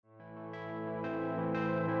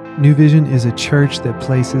New Vision is a church that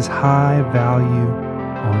places high value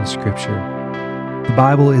on Scripture. The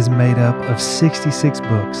Bible is made up of 66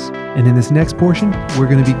 books, and in this next portion, we're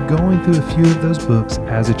going to be going through a few of those books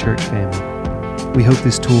as a church family. We hope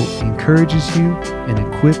this tool encourages you and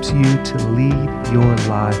equips you to lead your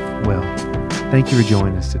life well. Thank you for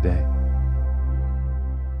joining us today.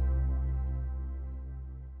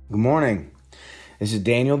 Good morning. This is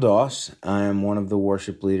Daniel Doss. I am one of the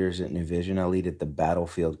worship leaders at New Vision. I lead at the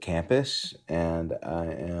Battlefield campus, and I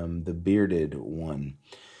am the bearded one.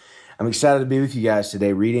 I'm excited to be with you guys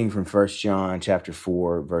today, reading from 1 John chapter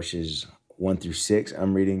 4, verses 1 through 6.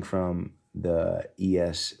 I'm reading from the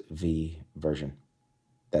ESV version.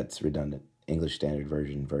 That's redundant, English Standard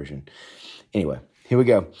Version. Anyway, here we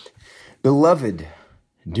go. Beloved,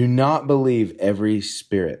 do not believe every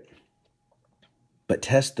spirit, but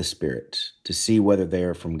test the spirits to see whether they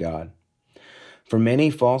are from God. For many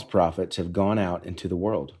false prophets have gone out into the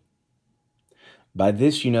world. By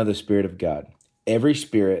this you know the Spirit of God. Every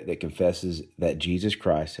spirit that confesses that Jesus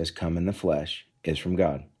Christ has come in the flesh is from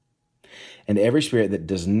God. And every spirit that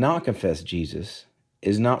does not confess Jesus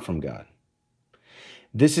is not from God.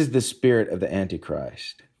 This is the spirit of the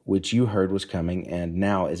Antichrist, which you heard was coming and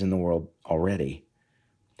now is in the world already.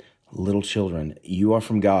 Little children, you are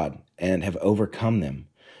from God and have overcome them.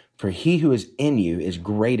 For he who is in you is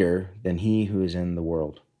greater than he who is in the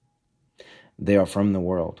world. They are from the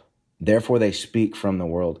world. Therefore they speak from the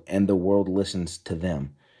world, and the world listens to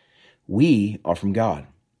them. We are from God.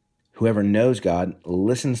 Whoever knows God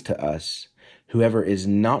listens to us. Whoever is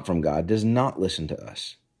not from God does not listen to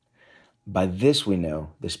us. By this we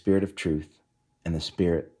know the spirit of truth and the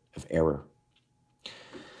spirit of error.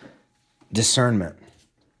 Discernment.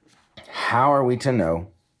 How are we to know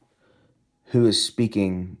who is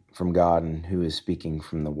speaking from God and who is speaking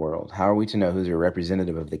from the world? How are we to know who's a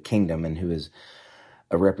representative of the kingdom and who is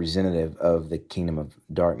a representative of the kingdom of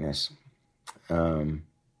darkness?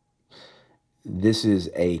 This is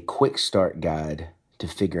a quick start guide to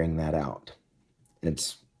figuring that out.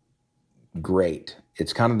 It's great.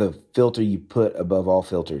 It's kind of the filter you put above all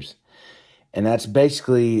filters. And that's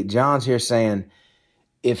basically, John's here saying,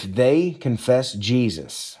 if they confess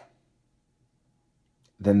Jesus,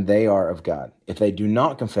 then they are of God. If they do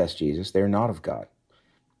not confess Jesus, they're not of God.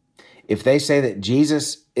 If they say that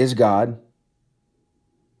Jesus is God,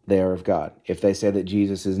 they are of God. If they say that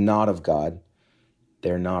Jesus is not of God,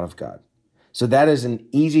 they're not of God. So that is an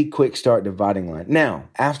easy, quick start dividing line. Now,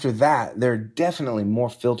 after that, there are definitely more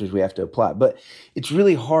filters we have to apply, but it's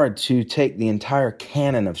really hard to take the entire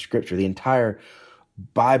canon of Scripture, the entire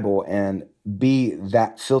Bible, and be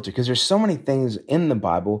that filter, because there's so many things in the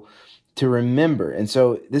Bible to remember. And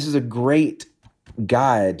so this is a great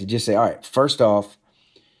guide to just say, all right, first off,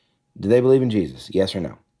 do they believe in Jesus? Yes or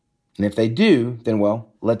no? And if they do, then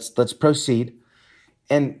well, let's proceed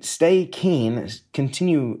and stay keen,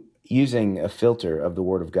 continue using a filter of the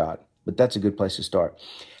Word of God. But that's a good place to start.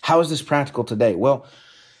 How is this practical today? Well,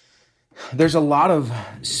 there's a lot of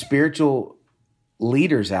spiritual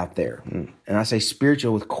leaders out there. And I say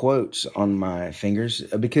spiritual with quotes on my fingers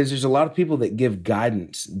because there's a lot of people that give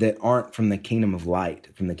guidance that aren't from the kingdom of light,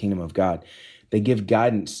 from the kingdom of God. They give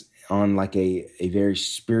guidance on like a very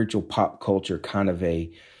spiritual pop culture kind of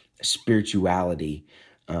a spirituality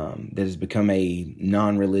that has become a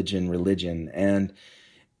non-religion religion.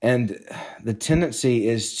 And the tendency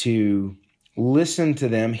is to listen to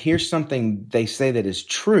them, hear something they say that is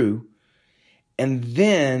true, and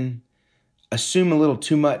then assume a little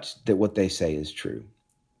too much that what they say is true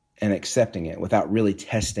and accepting it without really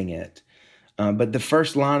testing it. But the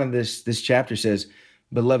first line of this chapter says,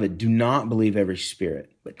 Beloved, do not believe every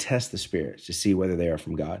spirit, but test the spirits to see whether they are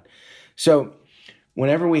from God. So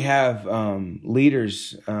whenever we have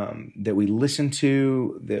leaders that we listen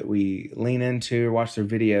to, that we lean into or watch their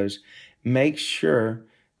videos, make sure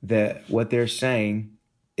that what they're saying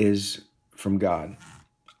is from God.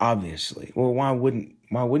 Obviously. Well, why wouldn't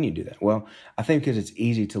you do that? Well, I think because it's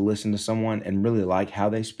easy to listen to someone and really like how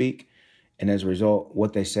they speak. And as a result,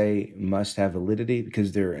 what they say must have validity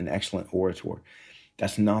because they're an excellent orator.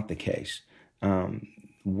 That's not the case.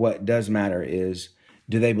 What does matter is,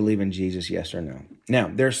 do they believe in Jesus, yes or no? Now,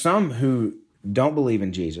 there are some who don't believe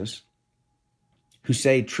in Jesus who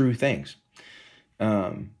say true things.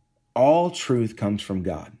 All truth comes from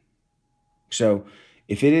God. So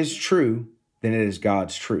if it is true, then it is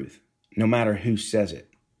God's truth, no matter who says it.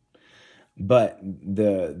 But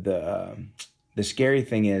the scary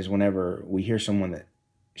thing is whenever we hear someone that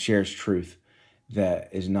shares truth that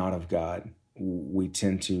is not of God, we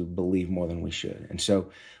tend to believe more than we should. And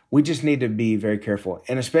so we just need to be very careful,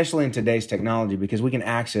 and especially in today's technology, because we can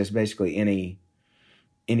access basically any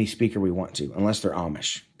any speaker we want to, unless they're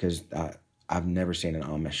Amish, because I've never seen an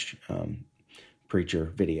Amish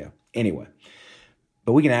preacher video. Anyway,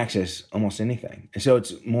 but we can access almost anything. And so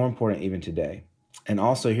it's more important even today. And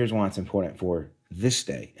also, here's why it's important for this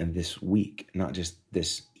day and this week, not just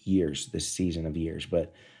this season of years,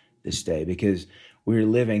 but this day, because we're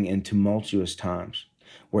living in tumultuous times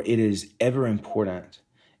where it is ever important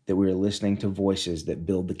that we're listening to voices that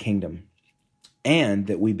build the kingdom and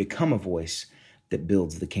that we become a voice that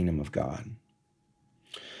builds the kingdom of God.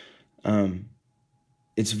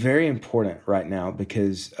 It's very important right now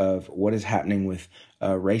because of what is happening with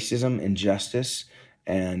racism, injustice,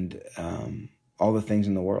 and all the things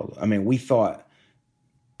in the world. I mean, we thought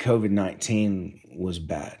COVID-19 was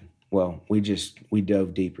bad. Well, we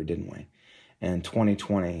dove deeper, didn't we? And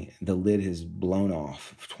 2020, the lid has blown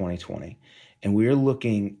off of 2020. And we're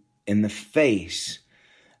looking in the face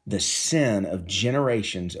the sin of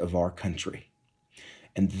generations of our country.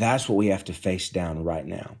 And that's what we have to face down right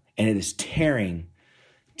now. And it is tearing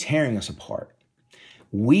us apart.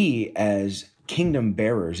 We as kingdom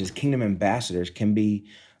bearers, as kingdom ambassadors, can be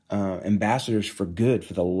ambassadors for good,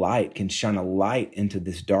 for the light, can shine a light into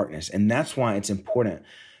this darkness. And that's why it's important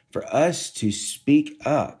for us to speak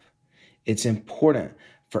up. It's important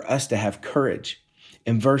for us to have courage.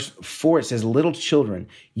 In verse 4, it says, little children,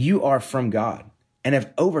 you are from God and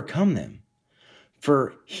have overcome them.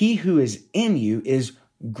 For he who is in you is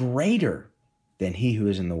greater than he who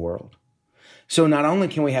is in the world. So not only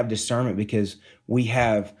can we have discernment because we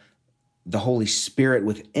have the Holy Spirit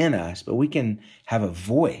within us, but we can have a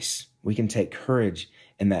voice. We can take courage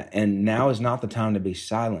in that. And now is not the time to be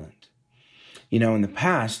silent. You know, in the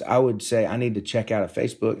past, I would say I need to check out of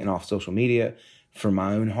Facebook and off social media for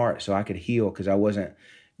my own heart so I could heal because I wasn't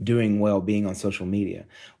doing well being on social media.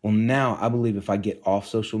 Well, now I believe if I get off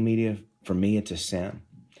social media, for me, it's a sin.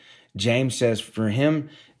 James says, for him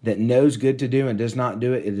that knows good to do and does not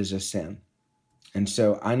do it, it is a sin. And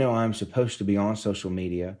so I know I'm supposed to be on social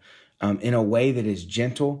media in a way that is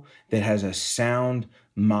gentle, that has a sound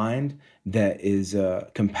mind, that is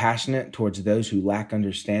compassionate towards those who lack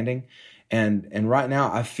understanding. And right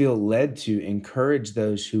now I feel led to encourage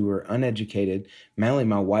those who are uneducated, mainly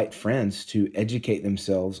my white friends, to educate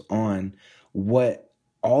themselves on what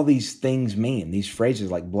all these things mean. These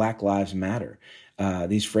phrases like Black Lives Matter,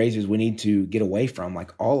 these phrases we need to get away from,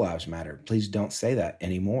 like all lives matter. Please don't say that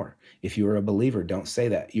anymore. If you are a believer, don't say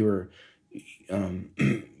that. You're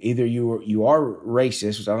either you are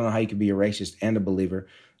racist, which I don't know how you could be a racist and a believer,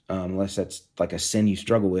 unless that's like a sin you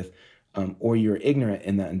struggle with, or you're ignorant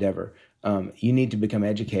in that endeavor. You need to become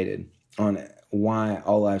educated on why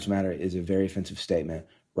all lives matter is a very offensive statement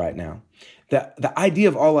right now. The idea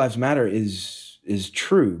of all lives matter is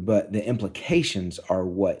true, but the implications are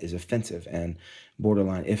what is offensive and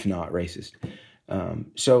borderline, if not racist.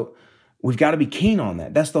 So we've got to be keen on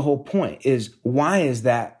that. That's the whole point, is why is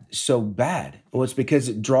that so bad? Well, it's because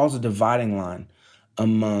it draws a dividing line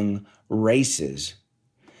among races.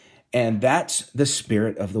 And that's the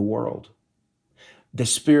spirit of the world. The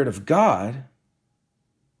Spirit of God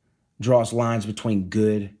draws lines between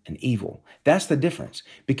good and evil. That's the difference,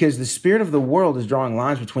 because the spirit of the world is drawing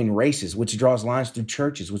lines between races, which draws lines through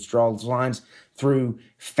churches, which draws lines through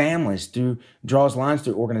families, draws lines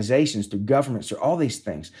through organizations, through governments, through all these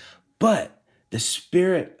things. But the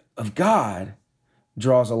Spirit of God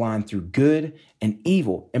draws a line through good and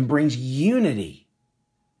evil and brings unity.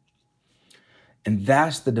 And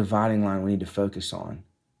that's the dividing line we need to focus on,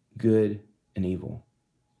 good and evil.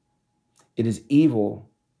 It is evil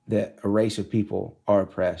that a race of people are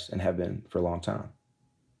oppressed and have been for a long time.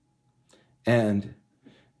 And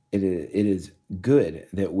it is good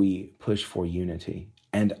that we push for unity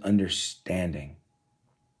and understanding.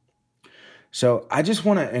 So I just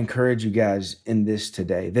want to encourage you guys in this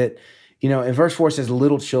today that, you know, in verse 4 it says,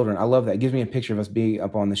 little children. I love that. It gives me a picture of us being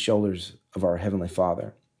up on the shoulders of our Heavenly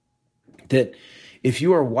Father. That if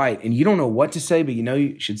you are white and you don't know what to say, but you know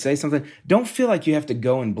you should say something, don't feel like you have to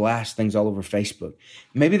go and blast things all over Facebook.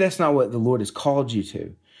 Maybe that's not what the Lord has called you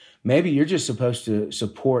to. Maybe you're just supposed to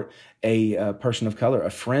support a person of color,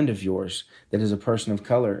 a friend of yours that is a person of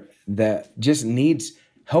color that just needs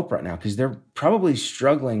help right now because they're probably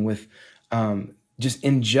struggling with just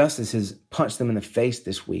injustice has punched them in the face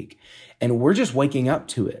this week. And we're just waking up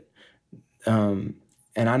to it. And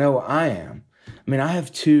I know I am. I mean, I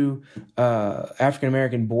have two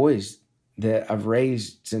African-American boys that I've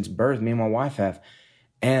raised since birth, me and my wife have,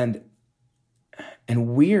 and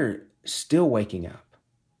we're still waking up.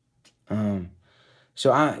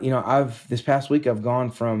 So this past week I've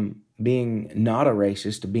gone from being not a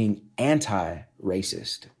racist to being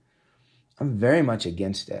anti-racist. I'm very much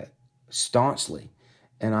against that, staunchly.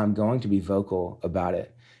 and I'm going to be vocal about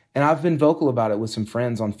it. And I've been vocal about it with some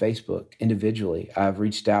friends on Facebook individually. I've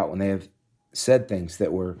reached out when they have said things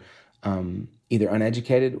that were either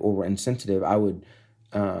uneducated or were insensitive. I would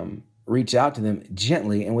reach out to them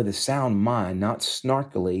gently and with a sound mind, not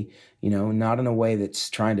snarkily, not in a way that's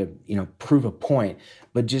trying to, prove a point,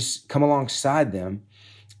 but just come alongside them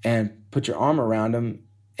and put your arm around them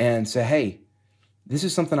and say, hey, this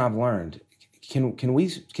is something I've learned. Can we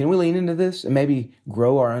lean into this and maybe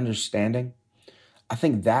grow our understanding? I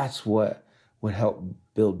think that's what would help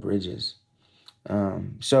build bridges.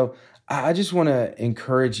 So I just want to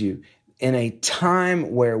encourage you, in a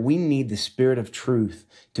time where we need the spirit of truth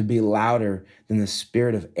to be louder than the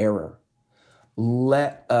spirit of error,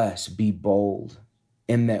 let us be bold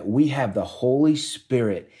in that we have the Holy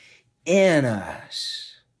Spirit in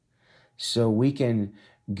us so we can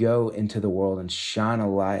go into the world and shine a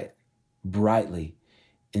light brightly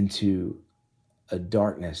into a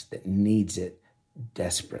darkness that needs it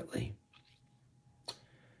desperately.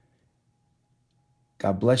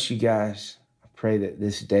 God bless you guys. I pray that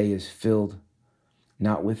this day is filled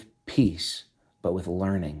not with peace, but with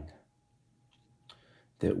learning.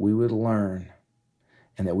 That we would learn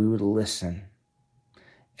and that we would listen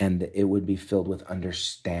and that it would be filled with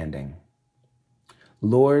understanding.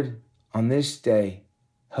 Lord, on this day,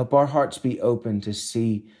 help our hearts be open to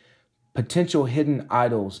see potential hidden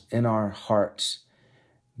idols in our hearts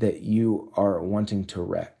that you are wanting to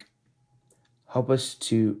wreck. Help us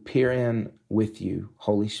to peer in with you,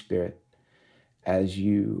 Holy Spirit, as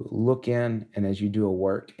you look in and as you do a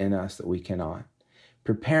work in us that we cannot,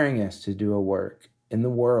 preparing us to do a work in the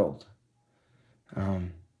world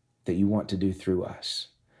that you want to do through us.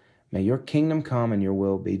 May your kingdom come and your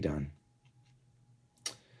will be done.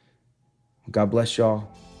 God bless y'all.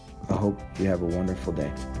 I hope you have a wonderful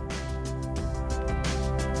day.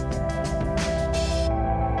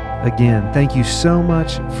 Again, thank you so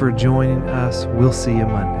much for joining us. We'll see you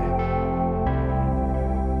Monday.